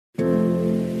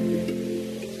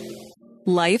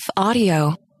Life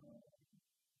Audio.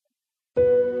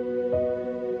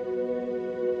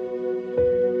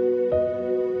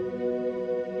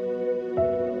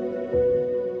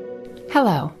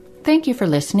 Hello. Thank you for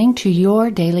listening to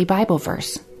Your Daily Bible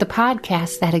Verse, the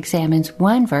podcast that examines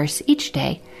one verse each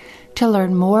day to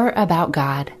learn more about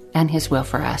God and His will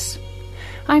for us.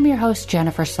 I'm your host,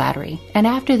 Jennifer Slattery, and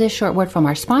after this short word from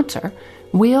our sponsor,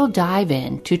 we'll dive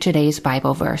into today's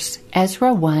Bible verse,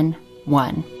 Ezra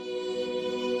 1:1.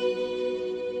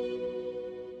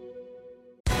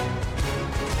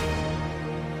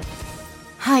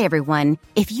 Hi, everyone.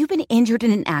 If you've been injured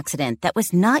in an accident that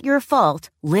was not your fault,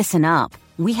 listen up.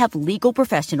 We have legal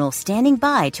professionals standing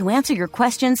by to answer your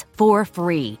questions for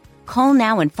free. Call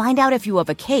now and find out if you have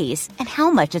a case and how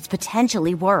much it's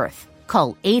potentially worth.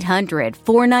 Call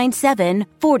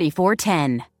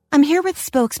 800-497-4410. I'm here with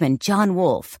spokesman John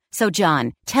Wolf. So,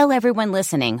 John, tell everyone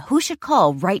listening who should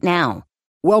call right now.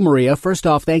 Well, Maria, first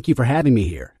off, thank you for having me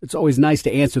here. It's always nice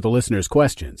to answer the listeners'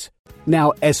 questions.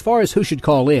 Now, as far as who should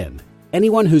call in,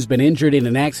 anyone who's been injured in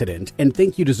an accident and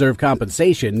think you deserve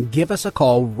compensation, give us a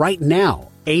call right now.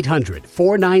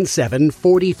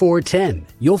 800-497-4410.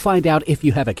 You'll find out if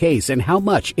you have a case and how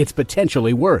much it's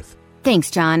potentially worth. Thanks,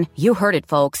 John. You heard it,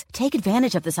 folks. Take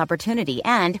advantage of this opportunity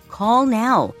and call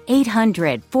now.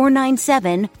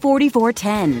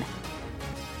 800-497-4410.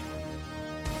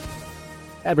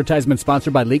 Advertisement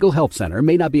sponsored by Legal Help Center.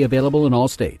 May not be available in all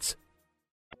states.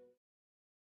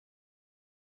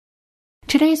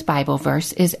 Today's Bible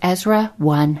verse is Ezra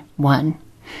 1:1.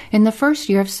 In the first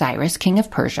year of Cyrus, king of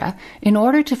Persia, in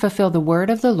order to fulfill the word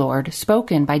of the Lord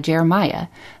spoken by Jeremiah,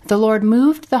 the Lord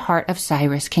moved the heart of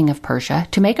Cyrus, king of Persia,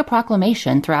 to make a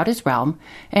proclamation throughout his realm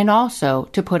and also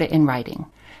to put it in writing.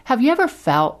 Have you ever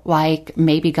felt like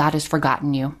maybe God has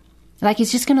forgotten you? Like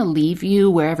He's just going to leave you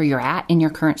wherever you're at in your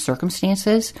current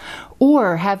circumstances?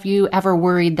 Or have you ever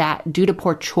worried that due to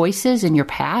poor choices in your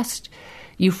past,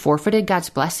 you forfeited God's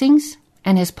blessings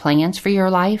and His plans for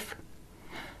your life?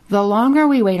 The longer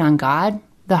we wait on God,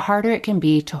 the harder it can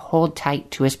be to hold tight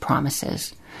to His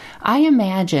promises. I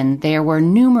imagine there were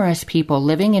numerous people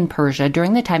living in Persia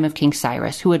during the time of King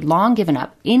Cyrus who had long given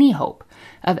up any hope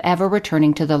of ever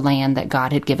returning to the land that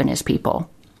God had given His people.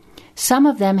 Some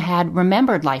of them had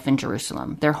remembered life in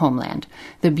Jerusalem, their homeland,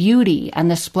 the beauty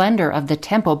and the splendor of the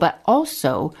temple, but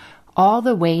also all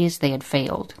the ways they had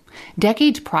failed.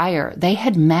 Decades prior, they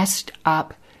had messed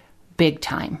up big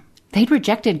time. They'd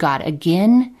rejected God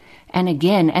again and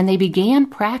again, and they began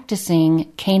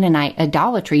practicing Canaanite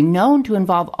idolatry, known to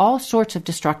involve all sorts of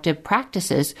destructive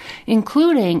practices,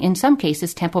 including, in some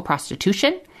cases, temple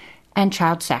prostitution and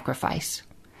child sacrifice.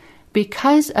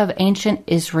 Because of ancient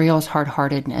Israel's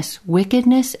hard-heartedness,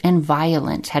 wickedness and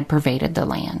violence had pervaded the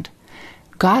land.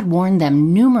 God warned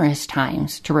them numerous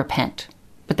times to repent,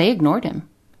 but they ignored Him.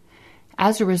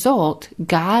 As a result,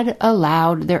 God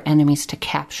allowed their enemies to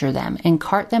capture them and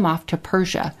cart them off to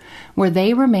Persia, where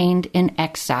they remained in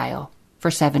exile for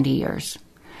 70 years.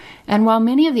 And while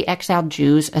many of the exiled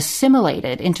Jews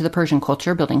assimilated into the Persian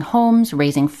culture, building homes,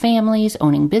 raising families,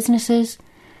 owning businesses,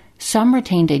 some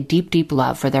retained a deep, deep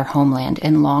love for their homeland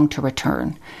and longed to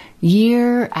return.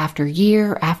 Year after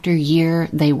year after year,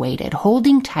 they waited,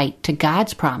 holding tight to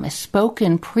God's promise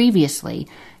spoken previously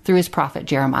through His prophet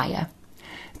Jeremiah.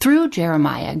 Through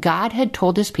Jeremiah, God had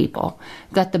told His people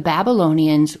that the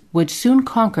Babylonians would soon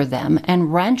conquer them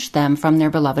and wrench them from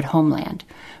their beloved homeland.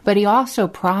 But He also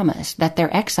promised that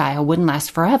their exile wouldn't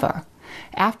last forever.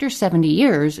 After 70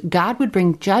 years, God would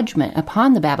bring judgment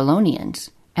upon the Babylonians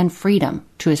and freedom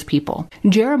to His people.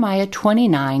 Jeremiah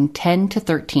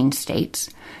 29:10-13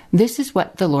 states, "This is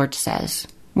what the Lord says.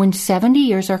 When 70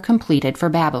 years are completed for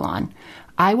Babylon,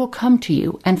 I will come to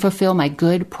you and fulfill my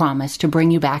good promise to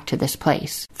bring you back to this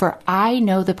place. For I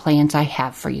know the plans I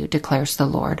have for you, declares the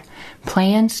Lord.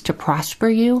 Plans to prosper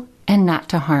you and not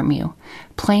to harm you.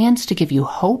 Plans to give you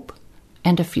hope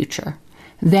and a future.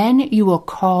 Then you will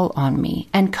call on me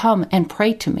and come and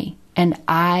pray to me, and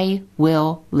I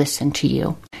will listen to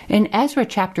you." In Ezra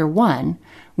chapter 1,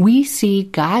 we see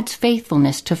God's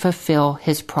faithfulness to fulfill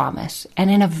His promise,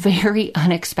 and in a very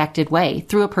unexpected way,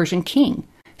 through a Persian king.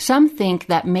 Some think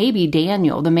that maybe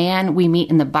Daniel, the man we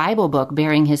meet in the Bible book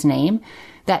bearing his name,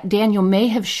 that Daniel may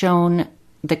have shown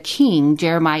the king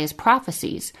Jeremiah's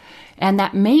prophecies, and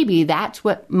that maybe that's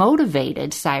what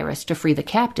motivated Cyrus to free the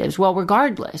captives. Well,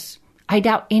 regardless, I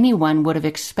doubt anyone would have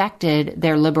expected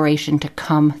their liberation to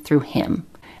come through him.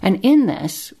 And in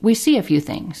this, we see a few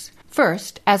things.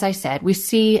 First, as I said, we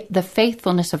see the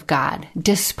faithfulness of God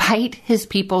despite his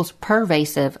people's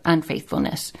pervasive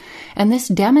unfaithfulness. And this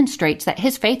demonstrates that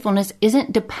his faithfulness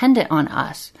isn't dependent on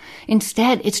us.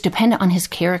 Instead, it's dependent on his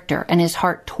character and his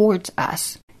heart towards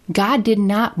us. God did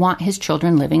not want his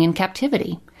children living in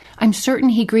captivity. I'm certain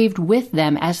he grieved with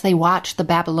them as they watched the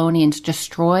Babylonians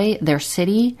destroy their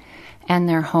city and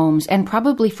their homes, and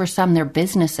probably for some their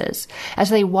businesses, as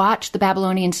they watched the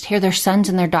Babylonians tear their sons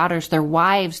and their daughters, their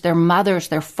wives, their mothers,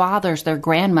 their fathers, their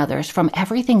grandmothers from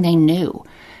everything they knew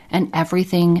and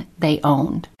everything they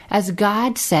owned. As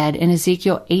God said in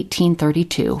Ezekiel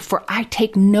 18:32, "For I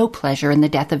take no pleasure in the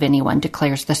death of anyone,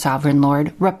 declares the sovereign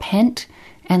Lord. Repent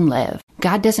and live."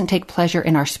 God doesn't take pleasure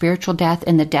in our spiritual death,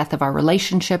 in the death of our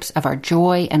relationships, of our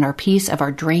joy and our peace, of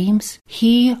our dreams.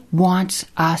 He wants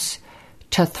us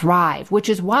to thrive, which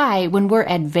is why when we're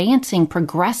advancing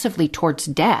progressively towards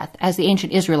death, as the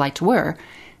ancient Israelites were,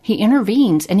 he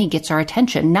intervenes and he gets our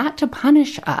attention, not to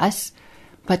punish us,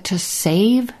 but to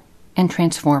save and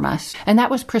transform us. And that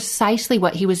was precisely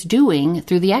what he was doing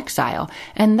through the exile.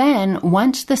 And then,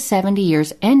 once the 70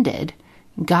 years ended,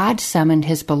 God summoned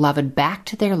his beloved back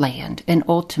to their land and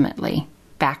ultimately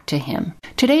back to him.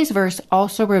 Today's verse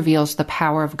also reveals the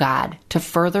power of God to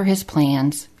further his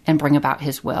plans and bring about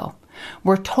his will.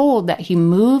 We're told that he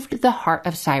moved the heart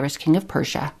of Cyrus, king of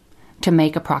Persia, to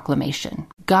make a proclamation.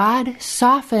 God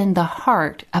softened the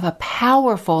heart of a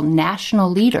powerful national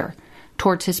leader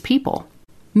towards his people.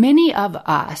 Many of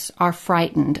us are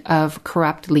frightened of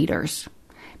corrupt leaders,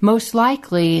 most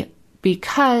likely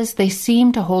because they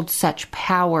seem to hold such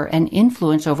power and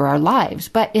influence over our lives.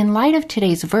 But in light of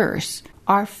today's verse,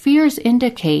 our fears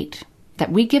indicate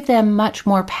that we give them much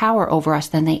more power over us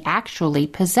than they actually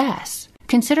possess.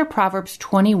 Consider Proverbs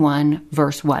 21,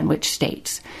 verse 1, which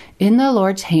states, "In the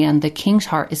Lord's hand the king's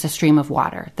heart is a stream of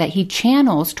water, that he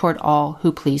channels toward all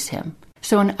who please him."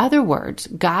 So in other words,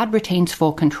 God retains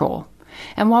full control.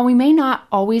 And while we may not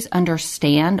always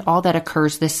understand all that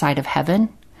occurs this side of heaven,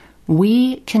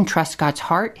 we can trust God's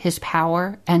heart, his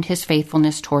power, and his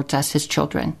faithfulness towards us, his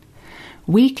children.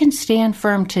 We can stand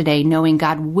firm today knowing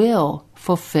God will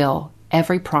fulfill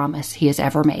every promise he has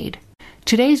ever made.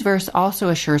 Today's verse also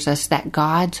assures us that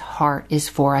God's heart is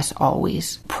for us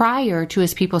always. Prior to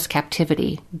his people's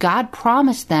captivity, God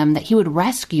promised them that he would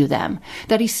rescue them,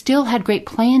 that he still had great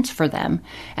plans for them,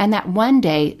 and that one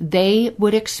day they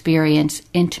would experience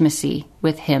intimacy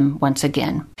with him once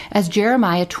again. As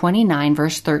Jeremiah 29,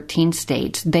 verse 13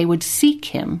 states, they would seek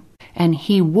him, and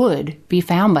he would be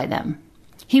found by them.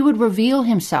 He would reveal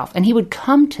himself, and he would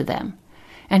come to them.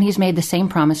 And he's made the same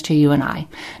promise to you and I.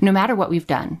 No matter what we've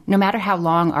done, no matter how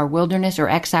long our wilderness or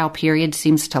exile period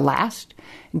seems to last,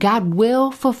 God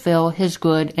will fulfill his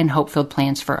good and hope-filled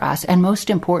plans for us. And most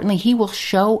importantly, he will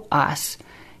show us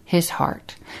his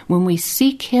heart. When we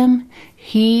seek him,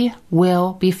 he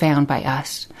will be found by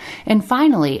us. And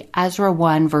finally, Ezra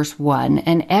 1, verse 1,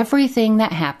 and everything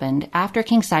that happened after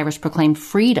King Cyrus proclaimed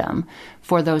freedom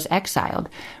for those exiled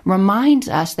reminds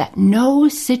us that no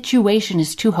situation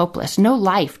is too hopeless, no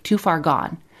life too far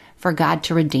gone for God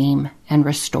to redeem and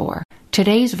restore.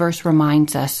 Today's verse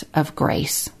reminds us of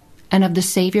grace and of the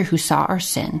Savior who saw our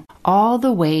sin, all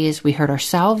the ways we hurt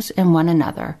ourselves and one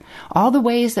another, all the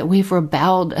ways that we've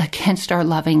rebelled against our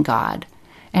loving God.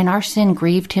 And our sin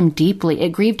grieved him deeply.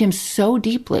 It grieved him so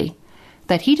deeply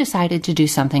that he decided to do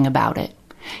something about it.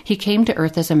 He came to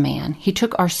earth as a man. He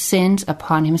took our sins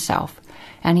upon himself,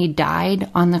 and he died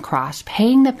on the cross,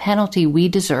 paying the penalty we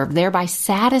deserve, thereby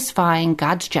satisfying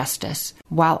God's justice,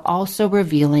 while also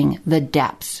revealing the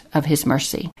depths of his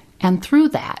mercy. And through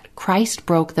that, Christ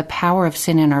broke the power of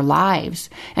sin in our lives,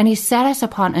 and he set us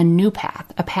upon a new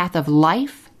path, a path of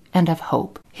life and of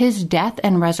hope. His death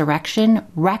and resurrection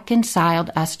reconciled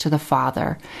us to the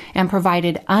Father and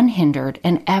provided unhindered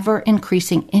and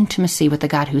ever-increasing intimacy with the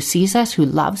God who sees us, who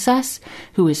loves us,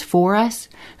 who is for us,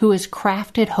 who has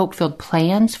crafted hope-filled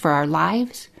plans for our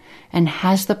lives, and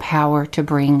has the power to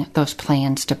bring those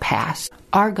plans to pass.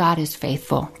 Our God is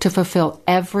faithful to fulfill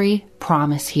every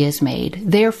promise he has made.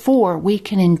 Therefore, we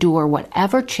can endure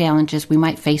whatever challenges we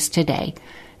might face today,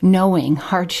 knowing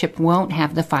hardship won't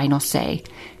have the final say.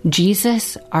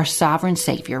 Jesus, our sovereign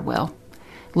Savior, will.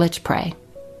 Let's pray.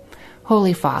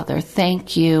 Holy Father,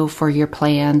 thank you for your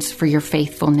plans, for your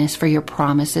faithfulness, for your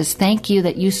promises. Thank you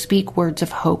that you speak words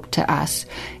of hope to us,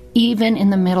 even in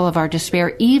the middle of our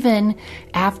despair, even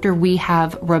after we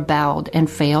have rebelled and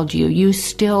failed you. You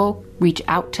still reach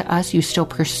out to us, you still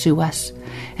pursue us,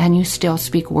 and you still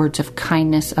speak words of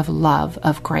kindness, of love,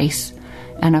 of grace,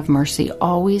 and of mercy,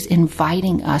 always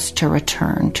inviting us to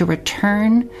return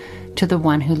to the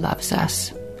one who loves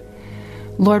us.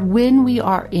 Lord, when we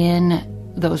are in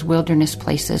those wilderness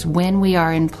places, when we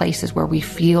are in places where we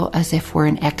feel as if we're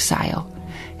in exile,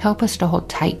 help us to hold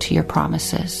tight to your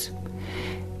promises.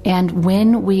 And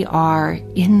when we are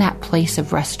in that place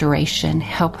of restoration,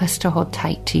 help us to hold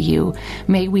tight to you.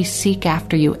 May we seek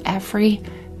after you every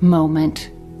moment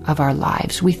of our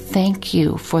lives. We thank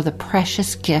you for the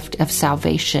precious gift of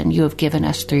salvation you have given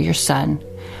us through your Son,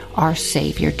 our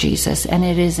Savior, Jesus. And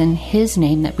it is in his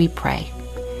name that we pray.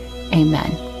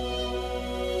 Amen.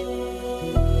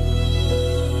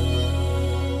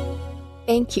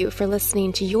 Thank you for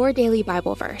listening to Your Daily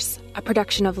Bible Verse, a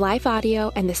production of Life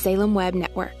Audio and the Salem Web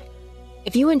Network.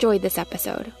 If you enjoyed this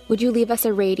episode, would you leave us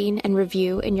a rating and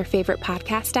review in your favorite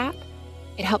podcast app?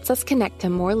 It helps us connect to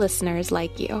more listeners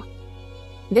like you.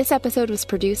 This episode was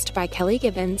produced by Kelly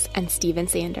Gibbons and Stephen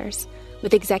Sanders,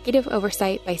 with executive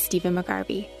oversight by Stephen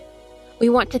McGarvey. We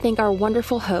want to thank our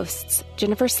wonderful hosts,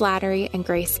 Jennifer Slattery and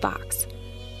Grace Fox.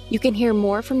 You can hear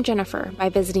more from Jennifer by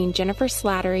visiting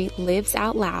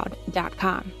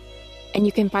jenniferslatterylivesoutloud.com. And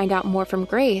you can find out more from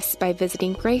Grace by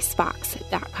visiting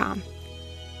gracefox.com.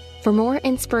 For more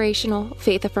inspirational,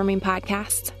 faith-affirming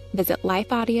podcasts, visit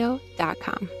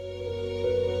lifeaudio.com.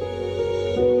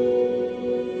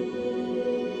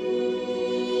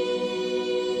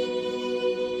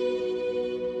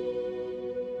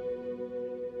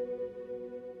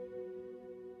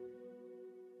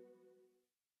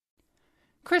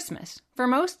 Christmas. For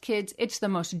most kids, it's the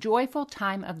most joyful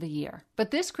time of the year.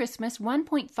 But this Christmas,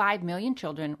 1.5 million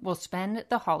children will spend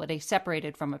the holiday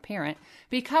separated from a parent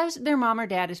because their mom or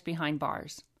dad is behind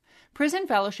bars. Prison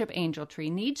Fellowship Angel Tree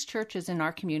needs churches in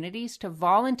our communities to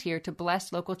volunteer to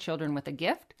bless local children with a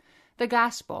gift, the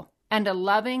gospel, and a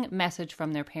loving message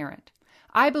from their parent.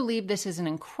 I believe this is an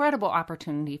incredible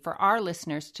opportunity for our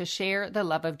listeners to share the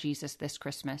love of Jesus this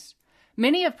Christmas.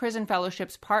 Many of Prison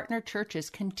Fellowship's partner churches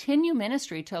continue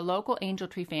ministry to local Angel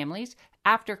Tree families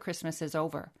after Christmas is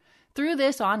over. Through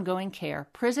this ongoing care,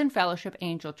 Prison Fellowship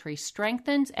Angel Tree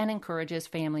strengthens and encourages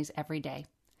families every day.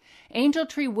 Angel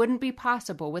Tree wouldn't be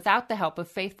possible without the help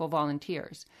of faithful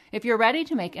volunteers. If you're ready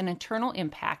to make an eternal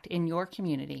impact in your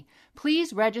community,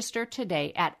 please register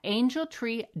today at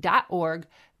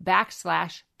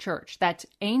angeltree.org/church. That's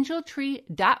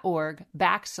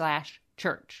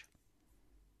angeltree.org/church.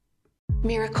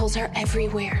 Miracles are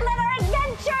everywhere. Let our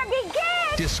adventure begin!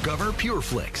 Discover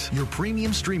PureFlix, your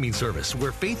premium streaming service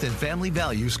where faith and family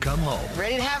values come home.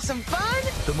 Ready to have some fun?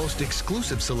 The most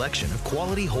exclusive selection of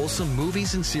quality, wholesome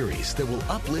movies and series that will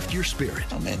uplift your spirit.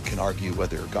 A man can argue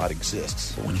whether God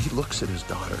exists, but when he looks at his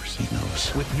daughters, he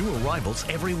knows. With new arrivals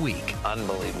every week.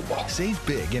 Unbelievable. Save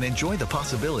big and enjoy the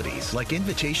possibilities, like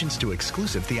invitations to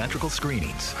exclusive theatrical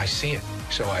screenings. I see it,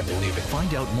 so I believe it.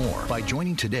 Find out more by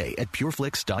joining today at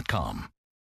pureflix.com.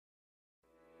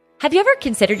 Have you ever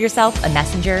considered yourself a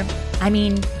messenger? I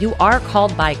mean, you are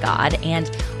called by God, and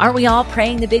aren't we all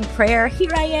praying the big prayer, "Here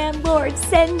I am, Lord,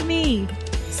 send me"?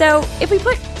 So if we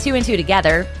put two and two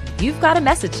together, you've got a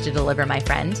message to deliver, my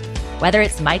friend. Whether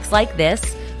it's mics like this,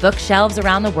 bookshelves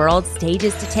around the world,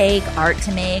 stages to take, art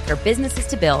to make, or businesses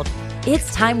to build,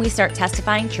 it's time we start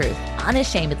testifying truth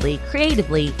unashamedly,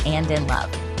 creatively, and in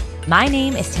love. My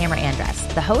name is Tamara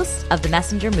Andress, the host of the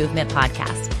Messenger Movement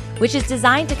podcast, which is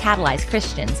designed to catalyze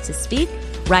Christians to speak,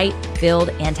 write, build,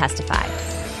 and testify.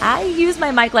 I use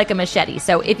my mic like a machete,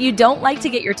 so if you don't like to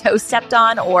get your toes stepped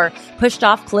on or pushed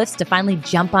off cliffs to finally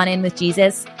jump on in with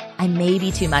Jesus, I may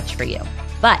be too much for you.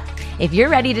 But if you're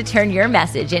ready to turn your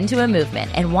message into a movement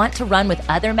and want to run with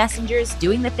other messengers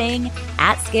doing the thing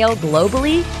at scale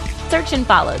globally, search and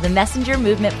follow the Messenger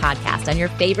Movement podcast on your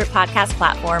favorite podcast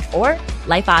platform or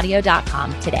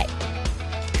lifeaudio.com today.